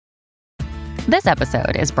This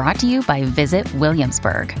episode is brought to you by Visit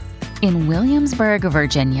Williamsburg. In Williamsburg,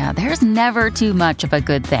 Virginia, there's never too much of a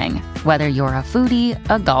good thing. Whether you're a foodie,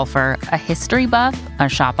 a golfer, a history buff, a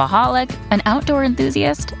shopaholic, an outdoor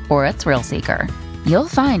enthusiast, or a thrill seeker, you'll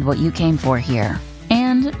find what you came for here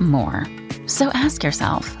and more. So ask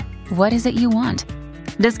yourself, what is it you want?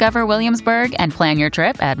 Discover Williamsburg and plan your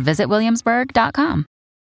trip at visitwilliamsburg.com.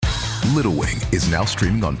 Little Wing is now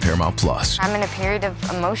streaming on Paramount Plus. I'm in a period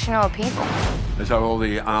of emotional upheaval. Is that all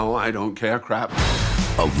the I don't care crap?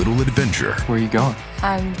 A little adventure. Where are you going?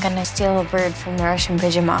 I'm gonna steal a bird from the Russian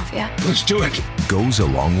pigeon mafia. Let's do it. Goes a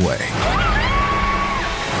long way.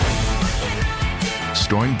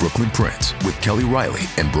 Starring Brooklyn Prince with Kelly Riley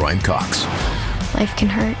and Brian Cox. Life can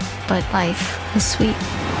hurt, but life is sweet.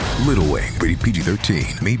 Little Wing, rated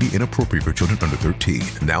PG-13, may be inappropriate for children under 13.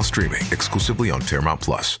 Now streaming exclusively on Paramount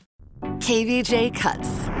Plus. KVJ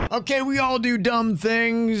Cuts. Okay, we all do dumb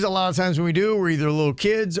things. A lot of times when we do, we're either little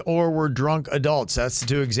kids or we're drunk adults. That's the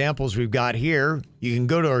two examples we've got here. You can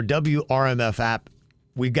go to our WRMF app.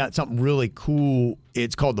 We've got something really cool.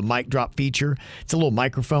 It's called the mic drop feature. It's a little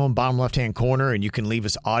microphone, bottom left-hand corner, and you can leave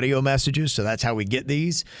us audio messages. So that's how we get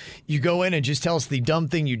these. You go in and just tell us the dumb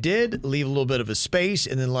thing you did, leave a little bit of a space,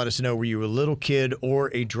 and then let us know were you a little kid or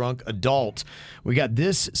a drunk adult. We got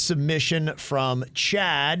this submission from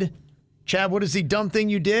Chad. Chad, what is the dumb thing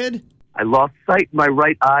you did? I lost sight in my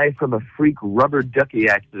right eye from a freak rubber ducky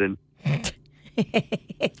accident.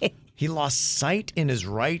 He lost sight in his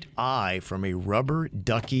right eye from a rubber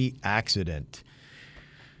ducky accident.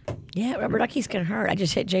 Yeah, rubber duckies can hurt. I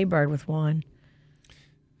just hit Jaybird with one.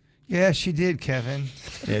 Yeah, she did, Kevin.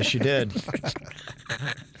 Yeah, she did.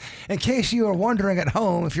 In case you are wondering at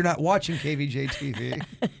home, if you're not watching KVJ TV,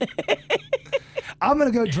 I'm going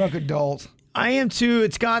to go drunk adult. I am too.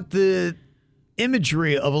 It's got the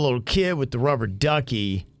imagery of a little kid with the rubber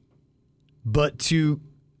ducky, but to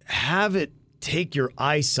have it take your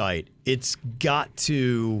eyesight, it's got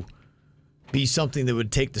to be something that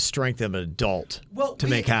would take the strength of an adult to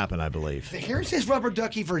make happen, I believe. Here's this rubber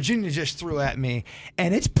ducky Virginia just threw at me,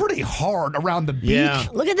 and it's pretty hard around the beak. Yeah.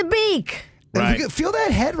 Look at the beak. Right. Feel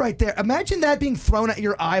that head right there. Imagine that being thrown at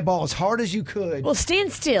your eyeball as hard as you could. Well,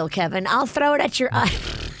 stand still, Kevin. I'll throw it at your eye.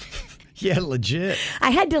 Yeah, legit.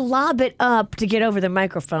 I had to lob it up to get over the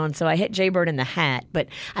microphone, so I hit Jaybird in the hat. But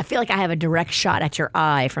I feel like I have a direct shot at your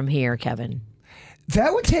eye from here, Kevin.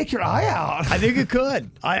 That would take your eye out. I think it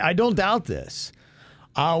could. I don't doubt this.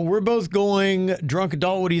 We're both going drunk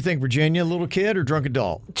adult. What do you think, Virginia? Little kid or drunk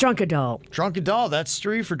adult? Drunk adult. Drunk adult. That's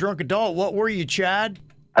 3 for drunk adult. What were you, Chad?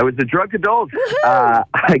 I was a drunk adult. I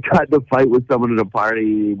got in a fight with someone at a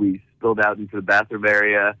party. We spilled out into the bathroom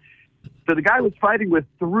area. So the guy I was fighting with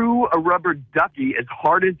threw a rubber ducky as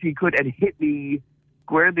hard as he could and hit me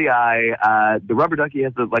square in the eye. The rubber ducky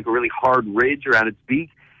has a really hard ridge around its beak,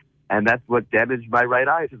 and that's what damaged my right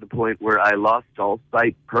eye to the point where I lost all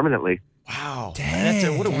sight permanently. Wow.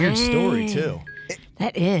 What a weird story, too.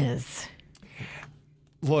 That is.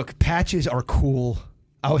 Look, patches are cool.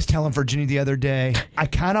 I was telling Virginia the other day, I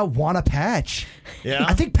kind of want a patch. Yeah?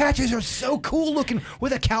 I think patches are so cool looking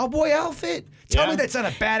with a cowboy outfit. Tell me that's not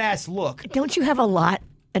a badass look. Don't you have a lot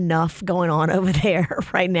enough going on over there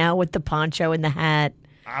right now with the poncho and the hat?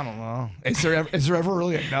 I don't know. Is there ever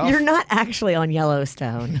really enough? You're not actually on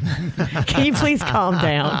Yellowstone. Can you please calm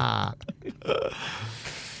down?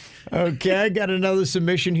 Okay, I got another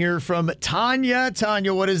submission here from Tanya.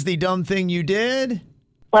 Tanya, what is the dumb thing you did?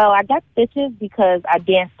 Well, I got stitches because I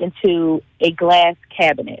danced into a glass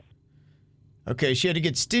cabinet. Okay, she had to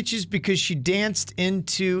get stitches because she danced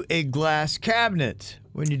into a glass cabinet.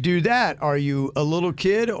 When you do that, are you a little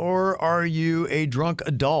kid or are you a drunk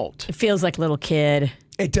adult? It feels like little kid.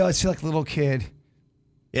 It does feel like little kid.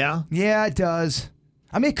 Yeah? Yeah, it does.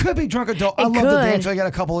 I mean, it could be drunk adult. I love could. to dance. I got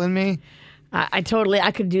a couple in me. I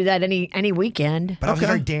could do that any weekend. But I was a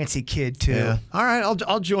very dancey kid, too. Yeah. All right,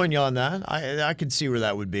 I'll join you on that. I could see where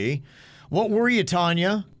that would be. What were you,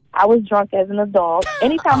 Tanya? I was drunk as an adult.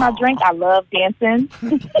 Anytime I drink, I love dancing.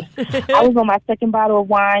 I was on my second bottle of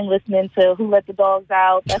wine listening to Who Let the Dogs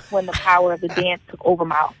Out. That's when the power of the dance took over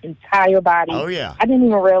my entire body. Oh, yeah. I didn't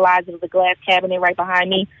even realize it was a glass cabinet right behind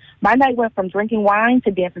me. My night went from drinking wine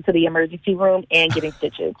to dancing to the emergency room and getting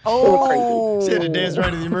stitches. Oh, it was crazy. She had to dance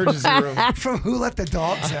right in the emergency room. From Who Let the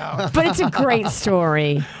Dogs Out. But it's a great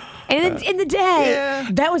story. And in the day,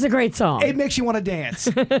 that was a great song. It makes you want to dance.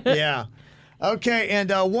 Yeah. Okay,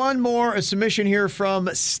 and one more, a submission here from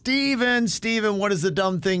Steven. Steven, what is the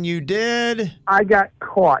dumb thing you did? I got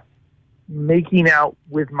caught making out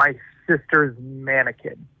with my sister's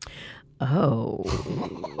mannequin. Oh.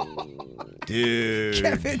 Dude.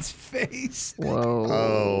 Kevin's face. Whoa.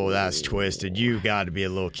 Oh, that's twisted. You got to be a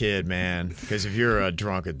little kid, man. Because if you're a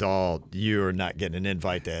drunk adult, you're not getting an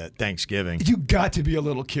invite to Thanksgiving. You got to be a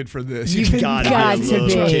little kid for this. You've got to be a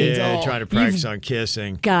little kid adult. trying to practice on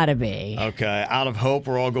kissing. Gotta be. Okay. Out of hope,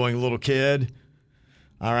 we're all going little kid.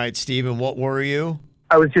 All right, Steven, what were you?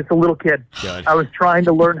 I was just a little kid. Good. I was trying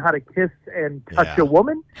to learn how to kiss and touch a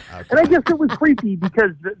woman. Okay. And I guess it was creepy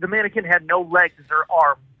because the mannequin had no legs or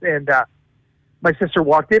arms. And my sister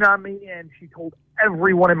walked in on me, and she told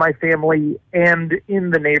everyone in my family and in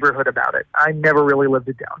the neighborhood about it. I never really lived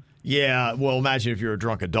it down. Yeah, well, imagine if you're a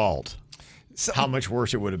drunk adult. How much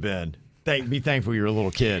worse it would have been. Be thankful you're a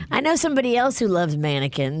little kid. I know somebody else who loves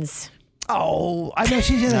mannequins. Oh, I know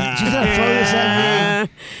she's gonna throw this at me.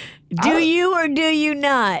 Do you or do you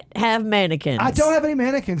not have mannequins? I don't have any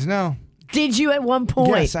mannequins, no. Did you at one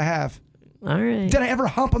point? Yes, I have. All right. Did I ever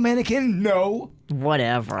hump a mannequin? No.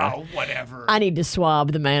 Whatever. Oh, whatever. I need to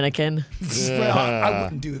swab the mannequin. Well, I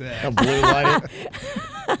wouldn't do that. A blue light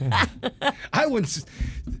it. I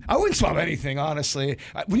wouldn't swab anything, honestly.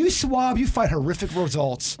 When you swab, you find horrific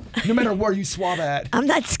results, no matter where you swab at. I'm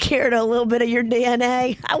not scared of a little bit of your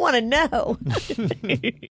DNA. I want to know.